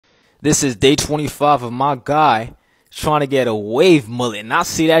This is day 25 of my guy trying to get a wave mullet. And I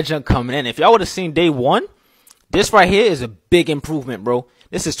see that junk coming in. If y'all would have seen day one, this right here is a big improvement, bro.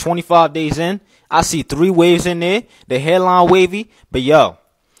 This is 25 days in. I see 3 waves in there. The hairline wavy. But yo,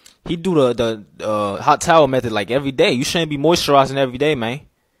 he do the hot towel method like every day. You shouldn't be moisturizing every day, man.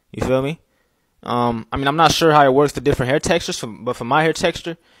 You feel me? I mean, I'm not sure how it works the different hair textures, but for my hair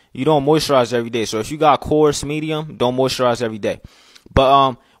texture, you don't moisturize every day. So if you got coarse, medium, don't moisturize every day.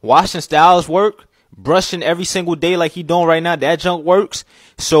 But washing styles work. Brushing every single day like he doing right now, that junk works.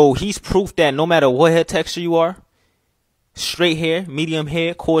 So he's proof that no matter what hair texture you are, straight hair, medium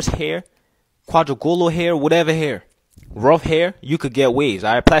hair, coarse hair, quadrigular hair, whatever hair, rough hair, you could get waves.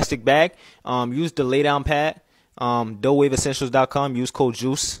 All right, plastic bag. Use the lay down pad. DoeWaveEssentials.com. Use code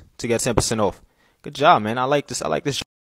JUICE to get 10% off. Good job, man. I like this.